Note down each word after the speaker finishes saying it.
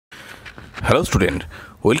Hello student,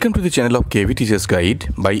 welcome to the channel of KV Teachers Guide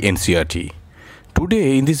by NCERT.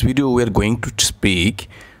 Today in this video we are going to speak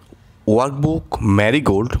Workbook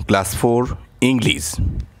Marigold Class 4 English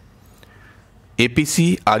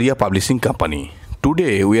APC Arya Publishing Company.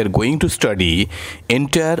 Today we are going to study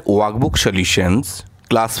entire workbook solutions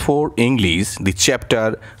Class 4 English, the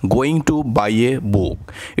chapter Going to Buy a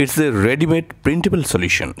Book. It's a ready-made printable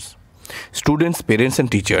solutions. Students, parents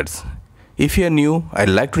and teachers, if you are new, I'd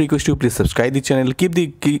like to request you please subscribe the channel, click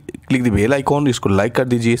the bell icon, इसको like कर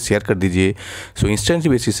दीजिए, share कर दीजिए, so instantly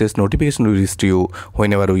basis notification will reach to you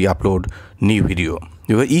whenever we upload new video.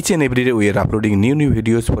 Each and every day we are uploading new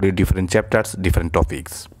videos for different chapters, different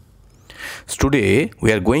topics. Today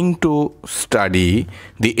we are going to study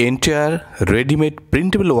the entire ready-made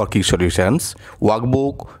printable working solutions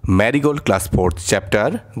workbook Marigold Class 4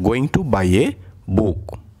 chapter Going to Buy a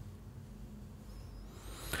Book.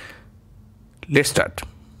 Let's start.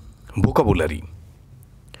 Vocabulary.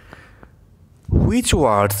 Which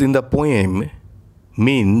words in the poem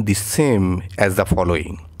mean the same as the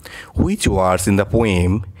following? Which words in the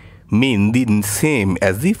poem mean the same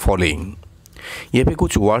as the following? यहाँ पे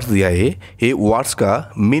कुछ words दिया है, ये words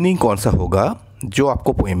का meaning कौन सा होगा जो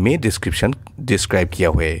आपको पोएम में डिस्क्राइब किया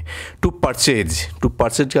हुआ है. टू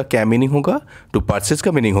परचेज का क्या मीनिंग होगा? टू परचेज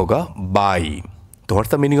का मीनिंग होगा बाई. तो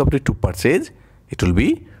what's the meaning of to purchase? It will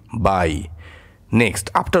be by. Next,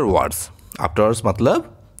 afterwards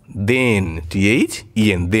मतलब देन,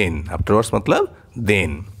 THEN, देन. आफ्टरवर्ड्स मतलब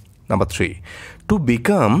then. Number 3, to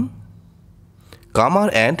become calmer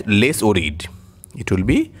and less worried, it will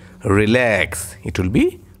be relax.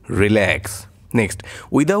 Next,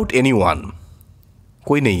 without anyone,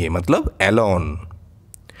 कोई नहीं है मतलब alone.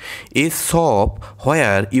 A shop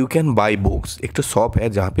where you can buy books, एक तो shop है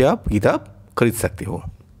जहाँ पे आप किताब खरीद सकते हो.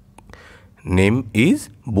 नेम इज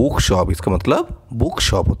बुक शॉप, इसका मतलब बुक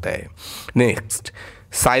शॉप होता है. Next,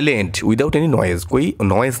 silent without any noise, कोई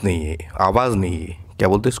नॉइज नहीं है, आवाज़ नहीं है, क्या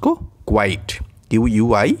बोलते हैं इसको? Quite,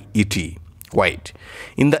 QUIET, quite.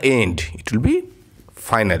 In the end it will be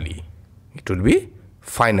finally,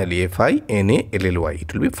 FINALLY,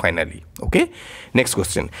 it will be finally. Okay. Next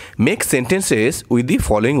question, make sentences with the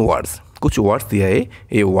following words. कुछ वर्ड्स दिया है,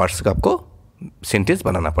 ये वर्ड्स का आपको सेंटेंस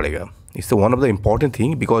बनाना पड़ेगा. It's one of the important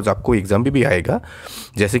thing because आपको exam भी आएगा.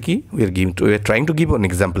 जैसे कि we are trying to give an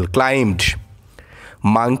example. Climbed,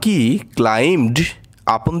 monkey climbed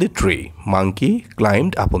upon the tree. Monkey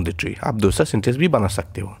climbed upon the tree. आप दूसरा सेंटेंस भी बना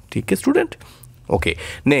सकते हो. ठीक है student. Okay.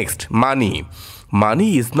 Next, money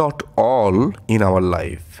is not all in our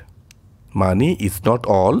life. Money is not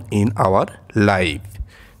all in our life.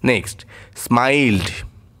 Next, smiled,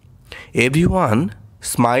 everyone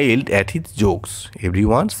smiled at his jokes.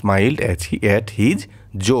 Everyone smiled at his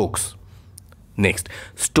jokes. Next,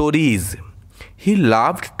 stories. He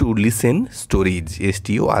loved to listen stories.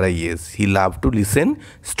 STORIES. He loved to listen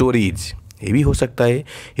stories. ये भी हो सकता है.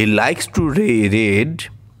 He likes to read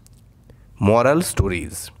moral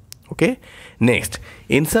stories. Okay. Next,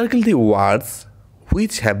 encircle the words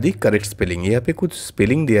which have the correct spelling. यहाँ पे कुछ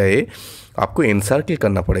spelling दिया है, आपको encircle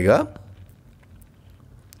करना पड़ेगा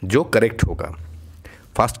जो करेक्ट होगा.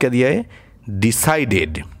 फर्स्ट क्या दिया है?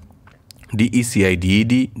 Decided,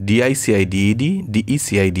 DECIDED, DICIDED,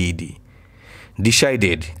 DECIDED.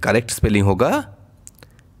 Decided correct spelling होगा.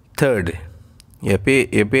 थर्ड, यहाँ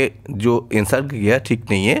पे जो आंसर किया ठीक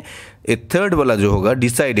नहीं है. ये थर्ड वाला जो होगा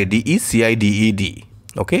डिसाइडेड, DECIDED.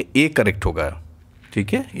 ओके, ये करेक्ट होगा.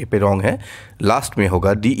 ठीक है, ये पे रॉन्ग है. लास्ट में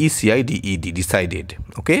होगा DECIDED, decided.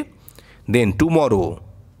 Okay. Then tomorrow,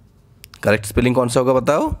 correct spelling कौन सा होगा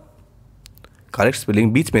बताओ? करेक्ट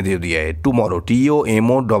स्पेलिंग बीच में दे दिया है, टुमारो,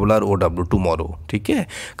 TOMORRO, टुमारो. ठीक है,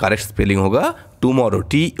 करेक्ट स्पेलिंग होगा tomorrow,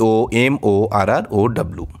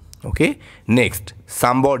 TOMORROW. Okay. Next,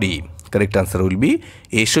 somebody, correct answer will be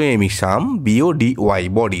SOME, some, BODY,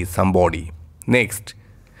 body, somebody. Next,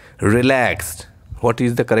 relaxed. What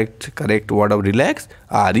is the correct word of relax?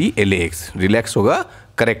 RELAX, relax होगा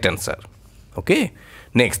correct answer. Okay.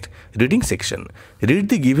 Next, reading section. Read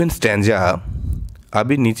the given stanza.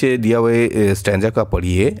 अभी नीचे दिया हुए stanza का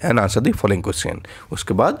पढ़िए and answer the following question.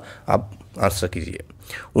 उसके बाद आप आंसर कीजिए.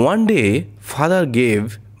 One day father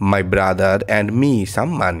gave my brother and me some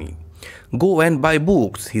money. Go and bye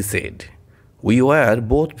books, he said. We were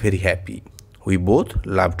both very happy. We both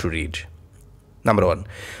love to read. Number 1,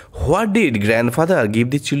 what did grandfather give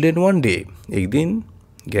the children one day. एक दिन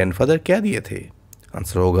grandfather क्या दिए थे?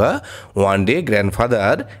 Answer होगा one day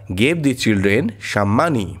grandfather gave the children some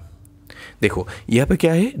money. देखो यहाँ पे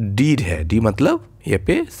क्या है? डीड है. डी मतलब ये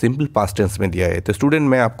पे सिंपल पास्ट टेंस में दिया है। तो स्टूडेंट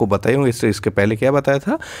मैं आपको बताया हूँ, इसके पहले क्या बताया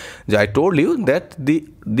था, जो I told you that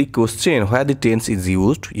the question where the tense is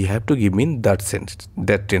used you have to give mean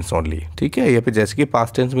that tense only. ठीक है, यहाँ पे जैसे कि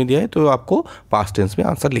पास्ट टेंस में दिया है तो आपको पास्ट टेंस में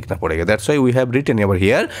आंसर लिखना पड़ेगा। That's why we have written over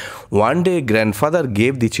here one day grandfather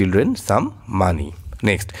gave the children some money.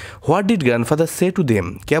 Next, what did grandfather से टू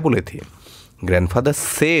देम, क्या बोले थे, grandfather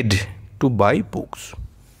said two by books.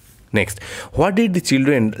 Next, what did the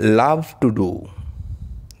children love to do,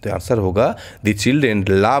 तो answer होगा the children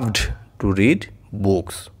loved to read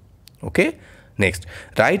books. Okay, next,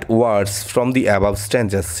 right words from the above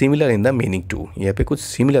stanzas similar in the meaning to, यहाँ पे कुछ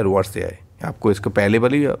similar words दिया है आपको। इसको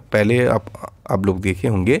पहले आप लोग देखे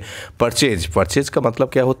होंगे परचेज का मतलब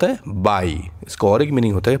क्या होता है, बाई, इसका और एक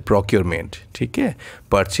मीनिंग होता है प्रोक्योरमेंट। ठीक है,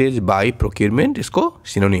 परचेज बाई प्रोक्योरमेंट इसको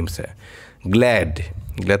सिनोनिम्स है। ग्लैड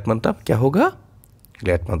मतलब क्या होगा,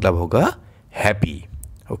 ग्लैड मतलब होगा happy.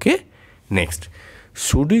 Okay, next,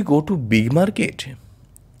 should we go to big market,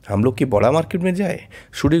 हम लोग की बड़ा मार्केट में जाए,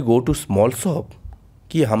 should we go to small shop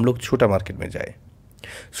कि हम लोग छोटा मार्केट में जाए,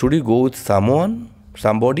 should we go with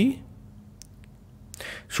somebody,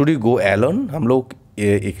 should we go Elon, हम लोग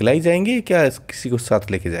अकेला ही जाएंगे क्या किसी को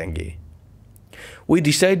साथ लेके जाएंगे। We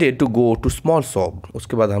decided to go to small shop,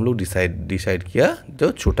 उसके बाद हम लोग डिसाइड किया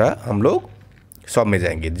जो छोटा हम लोग शॉप में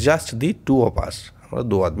जाएंगे। Just the two of us, हमारा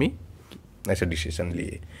दो आदमी ऐसा डिसीजन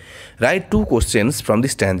लिए। Right two questions from the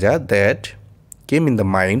stanza that came in the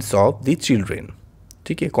minds of the children.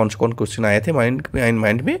 ठीक है, कौन क्वेश्चन आए थे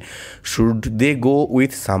माइंड में, should they go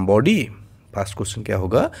with somebody, first question क्या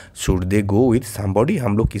होगा, should they go with somebody,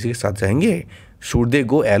 हम लोग किसी के साथ जाएंगे, शुड दे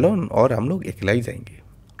गो एलोन, और हम लोग अकेला ही जाएंगे।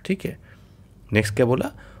 ठीक है, नेक्स्ट क्या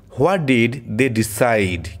बोला, व्हाट डिड दे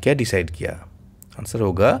डिसाइड, क्या डिसाइड किया, आंसर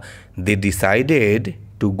होगा they decided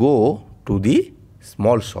to go to the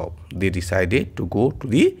small shop, they decided to go to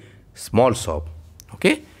the small shop.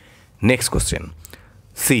 Okay, next question,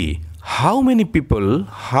 see how many people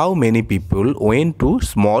went to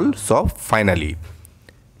small shop finally,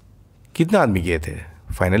 कितना आदमी गए थे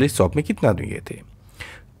finally shop में, कितना आदमी गए थे,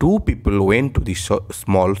 2 people went to the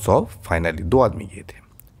small shop finally, 2 आदमी गए थे।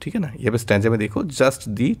 ठीक है ना, ये बस स्टैंजा में देखो, just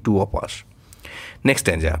the 2 of us। Next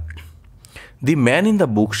stanza, the man in the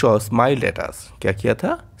book shop smiled at us, क्या किया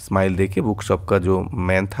था, स्माइल देके बुक शॉप का जो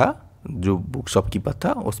मैन था, जो बुक शॉप कीपर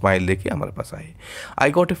था, वो स्माइल देके हमारे पास आए।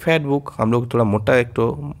 I got a fat book, हम लोग थोड़ा मोटा एक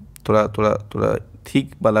तो थोड़ा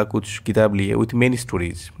थिक वाला कुछ किताब लिए विथ मेनी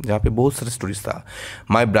स्टोरीज, जहाँ पे बहुत सारे स्टोरीज था।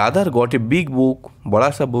 My brother got a big book, बड़ा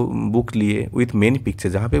सा बुक लिए विथ मेनी पिक्चर,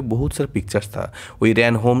 जहाँ पे बहुत सारे पिक्चर्स था। We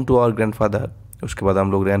ran home to our grandfather, उसके बाद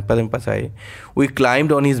हम लोग ग्रैंडफादर के पास आए। We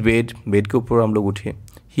climbed on his bed, bed के ऊपर हम लोग उठे।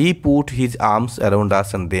 He put his arms around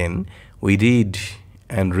us and then we read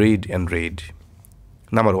and read and read.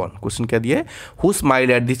 Number 1 question क्या दिया है, Who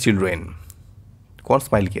smiled at the children? कौन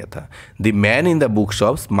स्माइल किया था, The man in the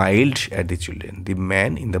bookshop smiled at the children. The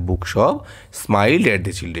man in the bookshop smiled at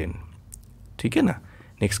the children. ठीक है ना।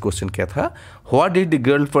 Next question क्या था, What did the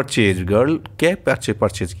girl purchase? Girl क्या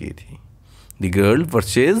purchase की थी, The girl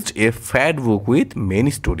purchased a fat book with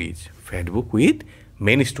many stories. Fat book with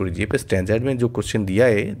main stories. ये पे स्टैंडर्ड में जो क्वेश्चन दिया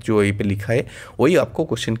है, जो ये पे लिखा है, वही आपको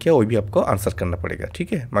क्वेश्चन किया, वही भी आपको आंसर करना पड़ेगा।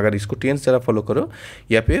 ठीक है, मगर इसको टेंस जरा फॉलो करो,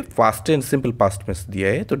 यहाँ पे past tense simple past tense दिया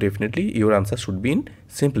है, तो definitely your answer should be in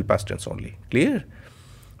simple past tense only. Clear,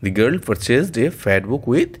 the girl purchased A fat book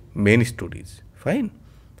with many stories. Fine,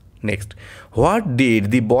 next, what did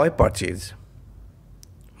the boy purchase,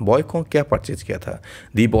 boy को क्या purchase किया था,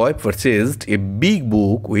 the boy purchased a big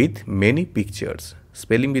book with many pictures.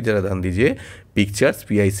 Spelling भी जरा ध्यान दीजिए, pictures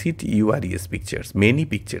PICTURES, pictures, many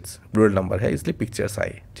pictures, plural number है इसलिए पिक्चर्स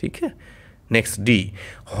आए। ठीक है, next D,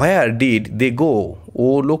 where did they गो,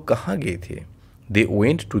 वो लोग कहाँ गए थे, they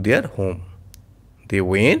went to their home, they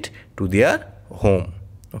went to their home.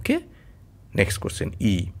 Okay, next question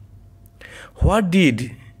E, what did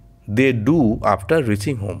they do after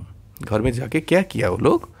reaching home, घर में जाके क्या किया वो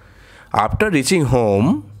लोग, after reaching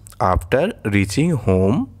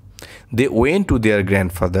home they went to their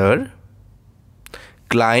grandfather,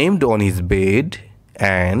 climbed on his bed,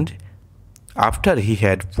 and after he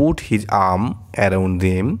had put his arm around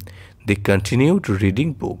them, they continued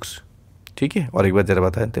reading books. ठीक है, और एक बार जरा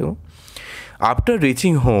बताते हो, after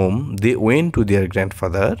reaching home they went to their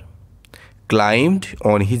grandfather, climbed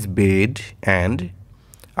on his bed, and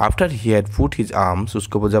after he had put his arms,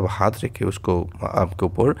 उसके ऊपर जब हाथ रखे उसको आपके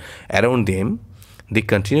ऊपर, around them, they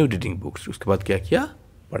continued reading books, उसके बाद क्या किया,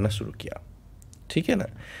 पढ़ना शुरू किया। ठीक है ना।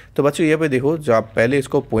 तो बच्चों यहाँ पे देखो, जो आप पहले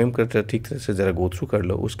इसको पोएम करते ठीक तरह से ज़रा गो थ्रू कर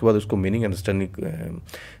लो, उसके बाद उसको मीनिंग अंडरस्टैंडिंग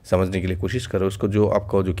समझने के लिए कोशिश करो। उसको जो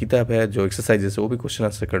आपका जो किताब है, जो एक्सरसाइजेस है, वो भी क्वेश्चन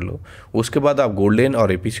आंसर कर लो। उसके बाद आप गोल्डन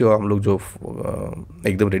और APC हम लोग जो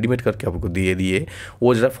एकदम रेडीमेड करके आपको दिए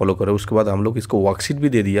वो ज़रा फॉलो करो। उसके बाद हम लोग इसको वर्कशीट भी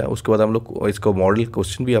दे दिया, उसके बाद हम लोग इसको मॉडल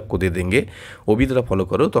क्वेश्चन भी आपको दे देंगे, वो भी ज़रा फॉलो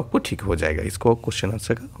करो तो आपको ठीक हो जाएगा, इसको क्वेश्चन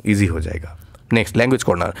आंसर का ईजी हो जाएगा। Next, language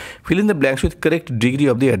corner, fill in the blanks with correct degree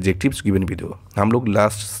of the adjectives given below. हम लोग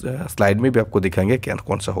लास्ट स्लाइड में भी आपको दिखाएंगे क्या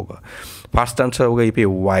कौन सा होगा। फर्स्ट आंसर होगा ये पे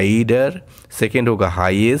वाइडर, सेकेंड होगा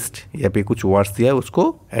हाईएस्ट, यहाँ पे कुछ वर्ड्स दिया है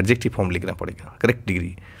उसको एडजेक्टिव फॉर्म लिखना पड़ेगा, करेक्ट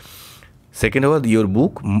डिग्री। सेकेंड होगा your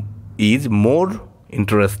book is more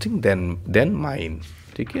interesting then mine,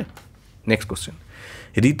 ठीक है। Next question,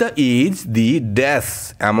 Rita is the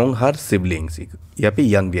dash among her siblings, यहाँ पे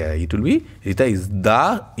यंग दिया है, it will be Rita is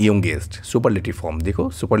the youngest. Superlative form देखो,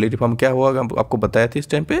 सुपरलेटिव फॉर्म क्या होगा आपको बताया था इस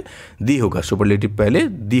टाइम पे, दी होगा, सुपरलेटिव पहले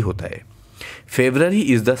दी होता है। February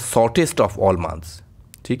is the shortest of all months,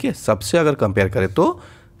 ठीक है, सबसे अगर कंपेयर करें तो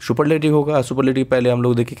सुपरलेटिव होगा। सुपरलेटिव पहले हम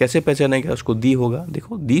लोग देखिए कैसे पहचानेंगे, उसको दी होगा,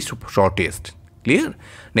 देखो दी shortest, clear.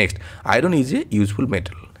 Next, iron is a useful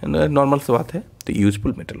metal, normal सी बात है, तो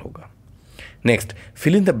यूजफुल मेटल होगा। Next,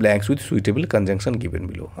 fill in the blanks with suitable conjunction given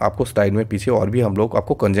below. आपको स्लाइड में पीछे और भी हम लोग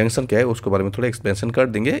आपको कंजंक्शन क्या है उसके बारे में थोड़ा एक्सप्लेन कर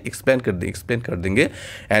देंगे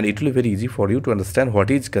and it will very easy for you to understand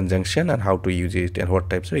what is conjunction and how to use it and what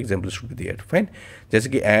types of example should be there, fine. जैसे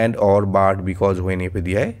कि एंड और बट, बिकॉज, व्हेन, ये पे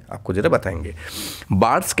दिया है, आपको जरा बताएंगे।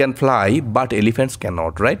 Birds can fly but elephants can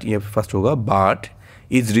not, right. ये फर्स्ट होगा बट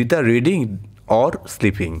इज रीता रीडिंग और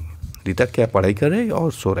स्लीपिंग, रीता क्या पढ़ाई कर रहे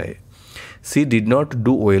और सो रहे। She did not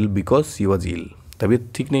do well because she was ill, तबीयत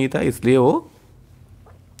ठीक नहीं था इसलिए वो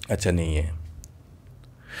अच्छा नहीं है।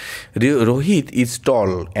 Rohit is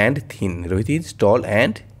tall and thin, Rohit is tall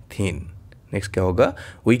and thin. Next क्या होगा,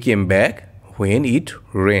 we came back when it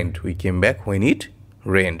rained, we came back when it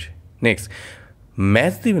rained. Next,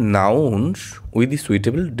 match the nouns with the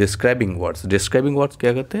suitable describing words. Describing words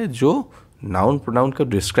क्या करते हैं, जो noun pronoun को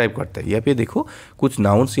describe करता है। यहाँ पे देखो कुछ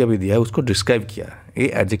नाउन्स यहाँ पे दिया है, उसको डिस्क्राइब किया, ये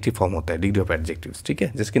एडजेक्टिव फॉर्म होता है, डिग्री ऑफ एडजेक्टिव्स, ठीक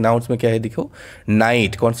है। जैसे कि नाउन्स में क्या है, देखो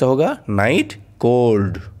नाइट, कौन सा होगा, night,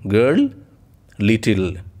 cold, girl,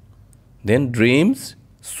 little, then dreams,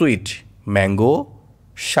 sweet, mango,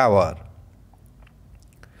 shower,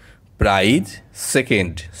 prize,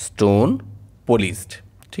 second, stone, polished,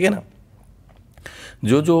 ठीक है ना।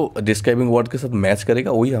 जो डिस्क्राइबिंग वर्ड के साथ मैच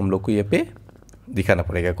करेगा वही हम लोग को ये पे दिखाना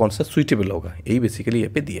पड़ेगा, कौन सा सुइटेबल होगा, यही बेसिकली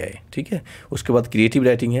यहाँ पे दिया है, ठीक है। उसके बाद क्रिएटिव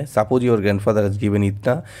राइटिंग है, suppose your grandfather has given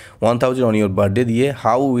इतना 1000 ऑन योर बर्थडे दिए,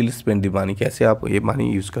 how will spend the money, कैसे आप ये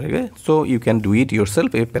मनी यूज़ करेंगे, so you can do it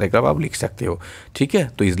yourself, एक पैराग्राफ आप लिख सकते हो, ठीक है।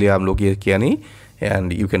 तो इसलिए हम लोग ये किया नहीं,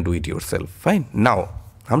 and you can do it yourself, fine. Now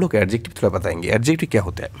हम लोग एडजेक्टिव थोड़ा बताएंगे। एडजेक्टिव क्या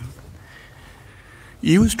होता है,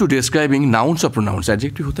 यूज टू डिस्क्राइबिंग नाउन्स और प्रोनाउंस।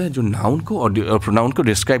 एडजेक्टिव होता है जो नाउन को और प्रोनाउन को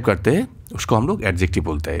डिस्क्राइब करते हैं, उसको हम लोग एडजेक्टिव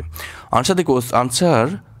बोलते हैं। Answer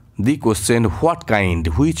the question what kind,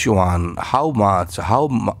 which one, how much,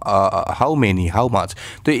 how many, how much.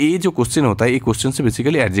 तो ये जो क्वेश्चन होता है, ये क्वेश्चन से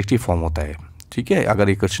बेसिकली एडजेक्टिव फॉर्म होता है, ठीक है। अगर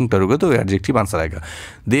ये क्वेश्चन करोगे तो एडजेक्टिव आंसर आएगा।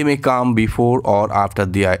 दे मे कम बिफोर और after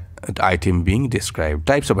the item being describe.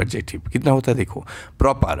 Types of adjective कितना होता है, देखो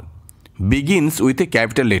proper, begins with a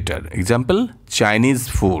capital letter, example Chinese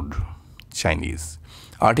food, Chinese।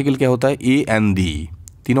 Article क्या होता है, ए एंड दी,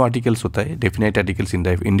 तीनों आर्टिकल्स होता है, definite articles,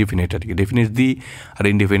 indefinite article, definite दी और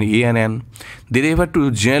indefinite A N. They refer to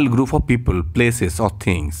general group of people, places और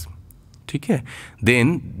things, ठीक है।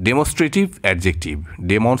 Then demonstrative adjective,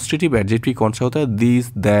 demonstrative adjective कौन सा होता है,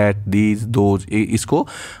 दिस, दैट, दिस, दोज, इसको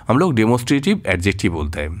हम लोग डेमोन्स्ट्रेटिव एडजेक्टिव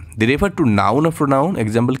बोलते हैं। दे रेफर टू नाउन और प्रोनाउन,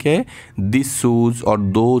 एग्जाम्पल क्या है, दिस शूज और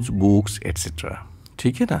दोज बुक्स एट्सेट्रा,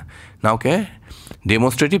 ठीक है ना। नाउ क्या है,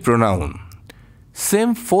 demonstrative pronoun,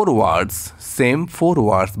 same four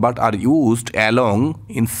words but are used along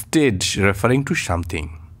instead referring to something,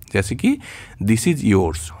 जैसे कि दिस इज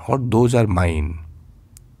योर्स और those are mine,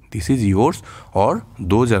 this is yours और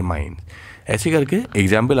दोज आर माइन, ऐसे करके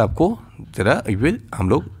एग्जाम्पल आपको ज़रा हम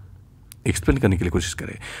लोग एक्सप्लेन करने के लिए कोशिश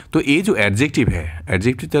करें। तो ये जो एडजेक्टिव है,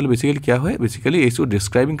 एडजेक्टिव तो बेसिकली क्या है, बेसिकली इसको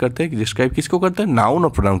डिस्क्राइबिंग करते हैं, कि डिस्क्राइब किसको करता है, नाउन और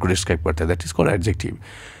प्रोनाउन को डिस्क्राइब करता है, दैट इज कॉल्ड एडजेक्टिव।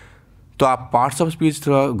 तो आप पार्ट्स ऑफ स्पीच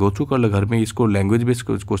थोड़ा गो थ्रू कर लो घर में, इसको लैंग्वेज बेस्ड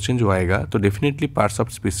क्वेश्चन जो आएगा तो डेफिनेटली पार्ट्स ऑफ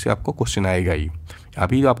स्पीच से आपको क्वेश्चन आएगा ही।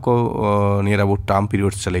 अभी आपको नियर अबाउट टर्म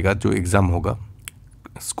पीरियड चलेगा, जो एग्ज़ाम होगा,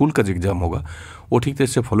 स्कूल का जो एग्ज़ाम होगा वो ठीक तरह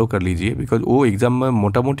से फॉलो कर लीजिए, बिकॉज वो एग्ज़ाम में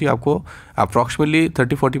मोटा मोटी आपको अप्रॉक्सीमेटली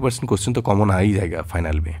 30-40% क्वेश्चन तो कॉमन आ ही जाएगा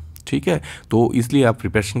फाइनल में, ठीक है। तो इसलिए आप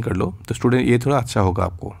प्रिपरेशन कर लो, तो स्टूडेंट ये थोड़ा अच्छा होगा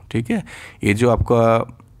आपको, ठीक है। ये जो आपका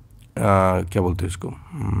क्या बोलते हैं इसको,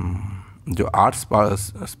 जो आर्ट्स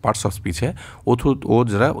पार्ट्स ऑफ स्पीच है वो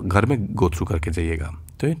ज़रा घर में गो थ्रू करके जाइएगा,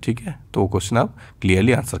 तो ठीक है, तो वो क्वेश्चन आप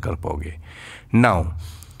क्लियरली आंसर कर पाओगे। नाउ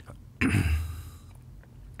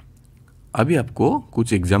अभी आपको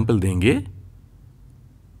कुछ एग्जाम्पल देंगे,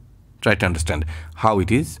 try to understand how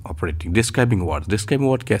it is operating. Describing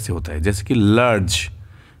word कैसे होता है, जैसे कि large,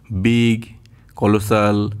 big,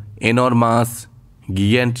 colossal, enormous,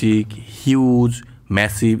 गिगेंटिक, huge,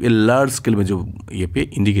 massive, ये लार्ज स्केल में जो ये पे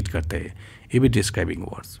इंडिकेट करते हैं, ये भी डिस्क्राइबिंग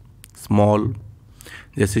वर्ड्स। स्मॉल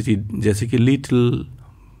जैसे कि little,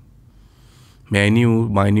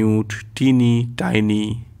 minute, tiny,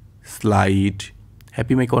 tiny, slight.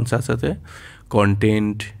 Happy में कौन सा आता है,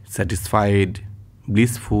 कॉन्टेंट, सेटिस्फाइड,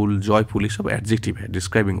 ब्लिसफुल, जॉयफुल, ये सब एडजेक्टिव है,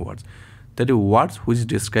 describing words. That is words which is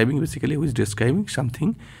describing, basically which describing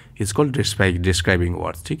something is called describing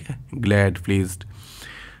words, ठीक है। Glad, pleased.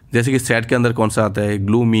 जैसे कि सैड के अंदर कौन सा आता है,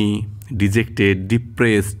 gloomy, dejected,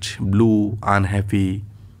 depressed, blue, unhappy,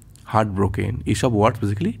 heart broken, ये सब वर्ड्स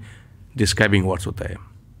बेसिकली डिस्क्राइबिंग वर्ड्स होता है।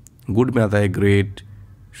 गुड में आता है ग्रेट,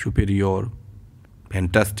 सुपीरियर,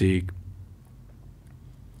 फैंटास्टिक।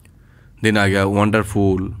 देन आ गया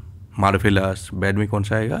वंडरफुल, मार्वेलस। बैड में कौन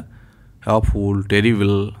सा आएगा, awful,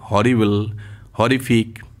 terrible, horrible,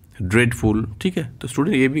 horrific, dreadful, ठीक है। तो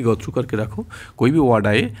स्टूडेंट ये भी गो थ्रू करके रखो, कोई भी वर्ड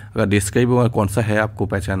आए अगर डिस्क्राइब कौन सा है आपको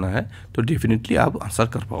पहचानना है तो डेफिनेटली आप आंसर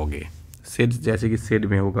कर पाओगे। सेड, जैसे कि सेड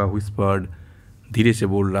में होगा व्हिस्पर्ड, धीरे से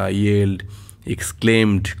बोल रहा, yield,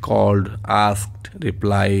 exclaimed, called, asked,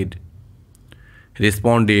 replied,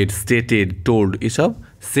 responded, stated, told, ये सब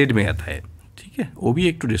सेड में आता है, ठीक है। वो भी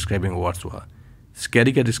एक तो डिस्क्राइबिंग वर्ड्स हुआ।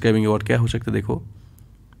 स्कैरी का डिस्क्राइबिंग वर्ड क्या हो सकता है, देखो,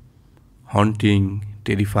 haunting,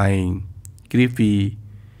 terrifying, creepy,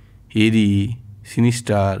 eerie,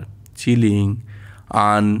 sinister, chilling,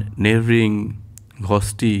 unnerving,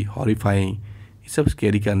 घोस्टी, horrifying, ये सब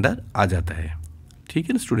स्कैरी के अंदर आ जाता है, ठीक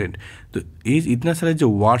है ना स्टूडेंट। तो ये इतना सारा जो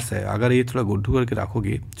वर्ड्स है, अगर ये थोड़ा गोठू करके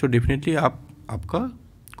रखोगे तो डेफिनेटली आपका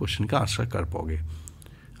क्वेश्चन का आंसर कर पाओगे।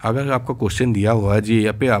 अगर आपका क्वेश्चन दिया हुआ है जी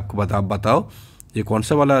यहाँ पे आपको बताओ ये कौन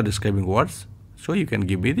सा वाला describing words, so you can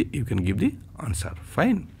give the answer,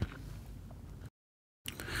 fine.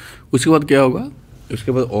 उसके बाद क्या होगा,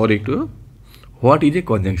 उसके बाद और एक तो व्हाट इज ए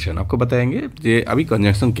कंजंक्शन, आपको बताएंगे जे अभी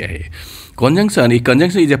कंजंक्शन क्या है।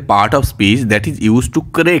 Conjunction is a part of speech that is use to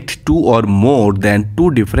correct to और more than to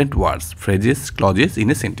different words, phrases, clauses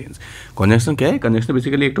in a sentence. Conjunction क्या है, कंजंक्शन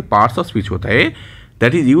बेसिकली एक तो पार्ट्स ऑफ स्पीच होता है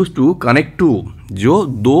that is use to connect to, जो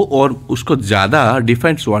दो और उसको ज़्यादा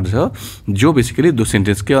डिफरेंट वर्ड्स है जो बेसिकली दो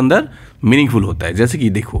सेंटेंस के अंदर मीनिंगफुल होता है। जैसे कि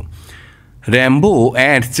देखो, Rambo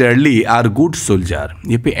and Charlie are good soldier,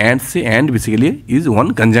 ये पे एंड से and basically is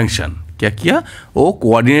one conjunction. क्या किया, वो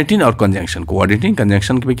कोऑर्डिनेटिंग और कंजंक्शन, कोऑर्डिनेटिंग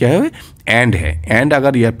कंजंक्शन पे क्या है, एंड है। एंड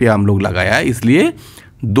अगर यहाँ पे हम लोग लगाया इसलिए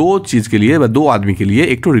दो चीज़ के लिए, दो आदमी के लिए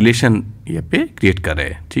एक तो रिलेशन यहाँ पे क्रिएट कर रहे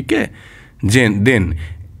हैं, ठीक है। Then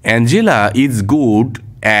Angela is good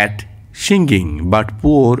at singing but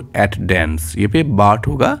poor eight dance, ये पे बाट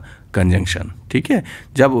होगा कंजंक्शन, ठीक है।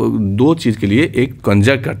 जब दो चीज़ के लिए एक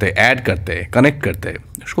कंजंक्ट करते हैं, ऐड करते हैं, कनेक्ट करते हैं,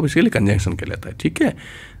 उसको बेसिकली कंजंक्शन कहलाता है, ठीक है।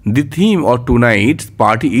 The theme of tonight's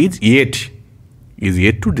party is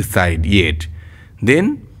yet to decide, yet.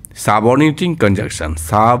 Then subordinating conjunction,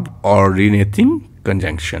 subordinating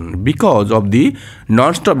conjunction, because of the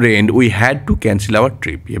non stop rain we had to cancel our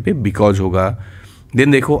trip, ये पे बिकॉज होगा।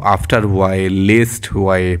 देन देखो, after while, लेस्ट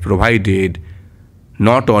while, provided,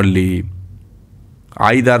 not only,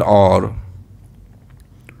 either और,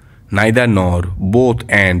 neither nor, both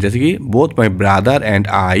and, जैसे कि both my brother and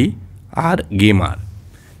I R gamer,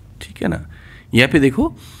 ठीक है ना। यहाँ पे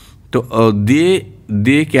देखो तो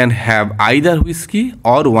they can have either whisky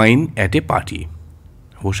और वाइन एट ए पार्टी,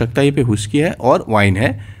 हो सकता है ये पे व्हिस्की है और वाइन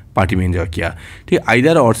है, पार्टी में एंजॉय किया, ठीक है।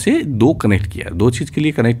 आइदर और से दो कनेक्ट किया, दो चीज़ के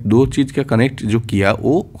लिए कनेक्ट, दो चीज़ का कनेक्ट जो किया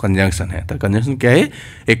वो कंजंक्शन है। तो कंजंक्शन क्या है,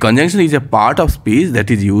 ए conjunction is a part of speech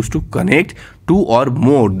that is use to connect to और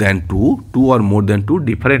more than to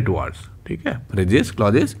different words, ठीक है, phrases,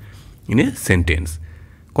 clauses in a sentence.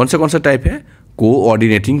 कौन सा टाइप है,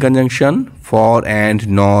 coordinating conjunction, for, and,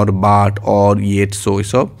 nor, but, और, येट, सो,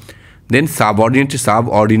 सब। देन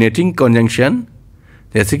सबऑर्डिनेटिंग कंजंक्शन,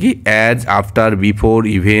 जैसे कि as, after, before,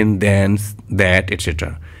 even, then, that,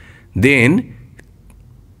 etcetera. Then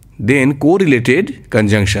correlated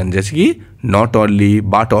conjunction, जैसे कि not only,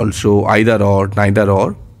 but also, either और, नाइदर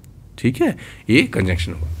और, ठीक है, ये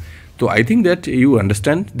कंजंक्शन हुआ। तो I think that you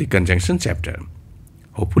understand the conjunction chapter.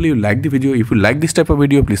 Hopefully you like the video. If you like this type of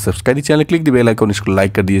video please subscribe the channel, click the bell icon, इसको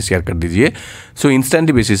like कर दीजिए, share कर दीजिए, सो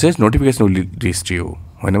instantly basis notification will reach to you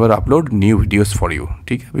whenever I upload new videos for you,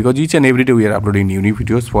 ठीक है, because each and every day we are uploading new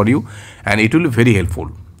videos for you and it will be very helpful,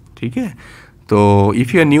 ठीक है। So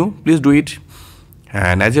if you are new, please do it,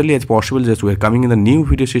 and as early as possible, just we are coming in the new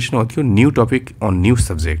video session with your new topic on new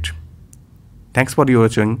subject. Thanks for your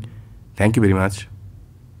watching. Thank you very much.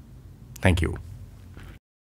 Thank you.